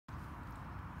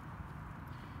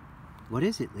What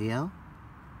is it, Leo?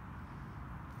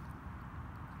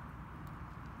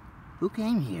 Who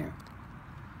came here?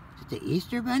 Is it the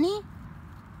Easter Bunny?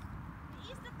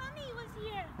 The Easter Bunny was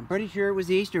here. I'm pretty sure it was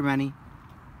the Easter Bunny.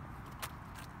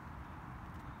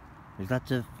 There's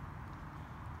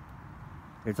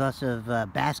lots of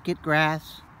basket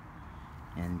grass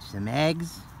and some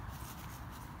eggs.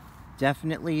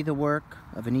 Definitely the work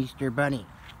of an Easter Bunny.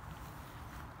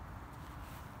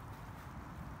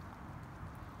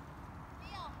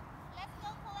 Leo, let's go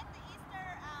collect the Easter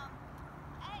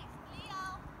eggs. Leo.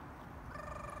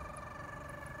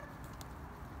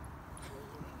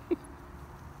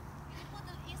 Can you put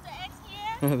the Easter eggs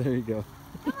here? Oh, there you go.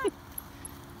 Come on.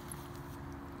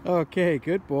 Okay,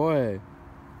 good boy.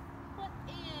 Put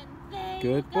in. There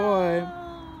Good you boy. go.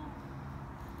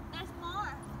 There's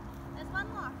more. There's one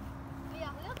more. Leo,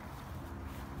 look.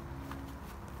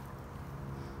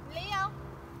 Leo.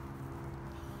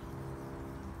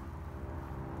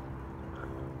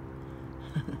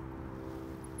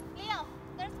 Leo,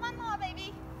 there's one more,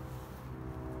 baby.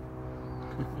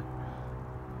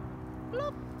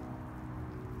 Bloop.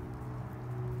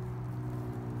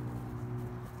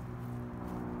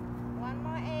 One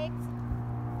more egg.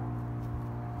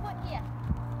 Put here.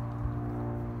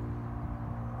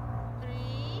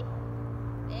 3.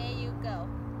 There you go.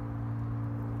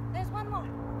 There's one more.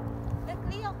 Look,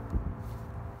 Leo.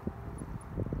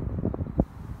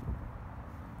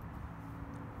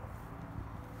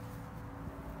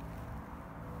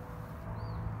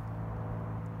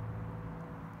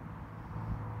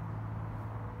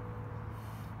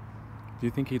 Do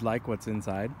you think he'd like what's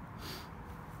inside?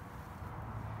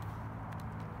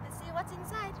 Let's see what's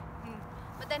inside.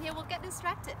 But then he will get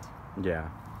distracted. Yeah.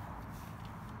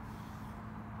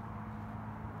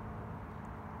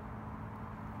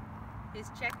 He's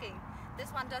checking.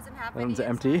 This one doesn't have That one's any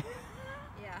empty. inside.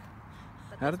 Yeah.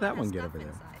 But How this did that one has get stuff over there?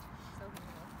 inside, so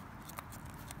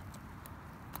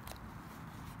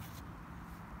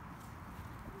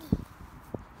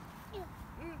he knows.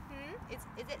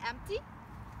 Is it empty?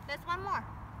 There's one more.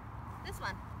 This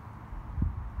one.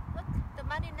 Look, the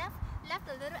bunny left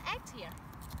a little egg here.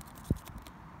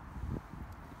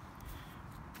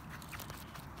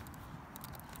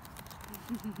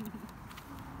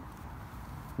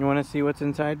 You want to see what's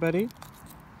inside, buddy?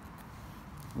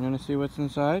 You want to see what's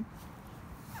inside?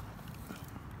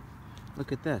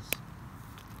 Look at this.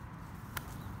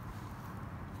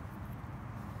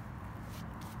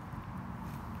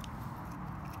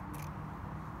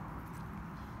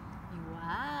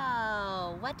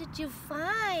 Wow, what did you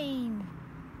find?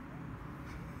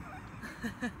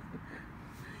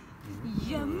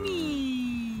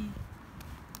 Yummy!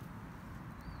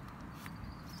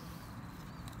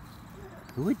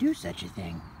 Who would do such a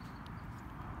thing?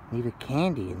 Leave a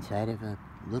candy inside of a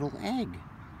little egg.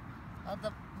 Well,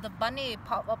 the bunny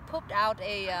pooped out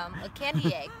a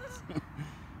candy egg.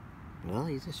 Well,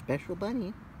 he's a special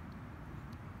bunny.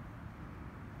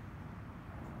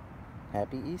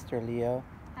 Happy Easter, Leo.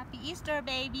 Happy Easter,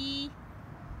 baby!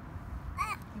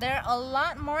 There are a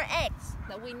lot more eggs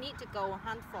that we need to go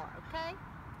hunt for, okay?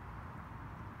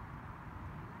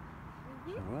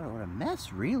 Well, what a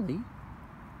mess, really.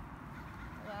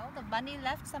 Well, the bunny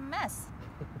left some mess.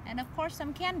 And of course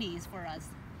some candies for us.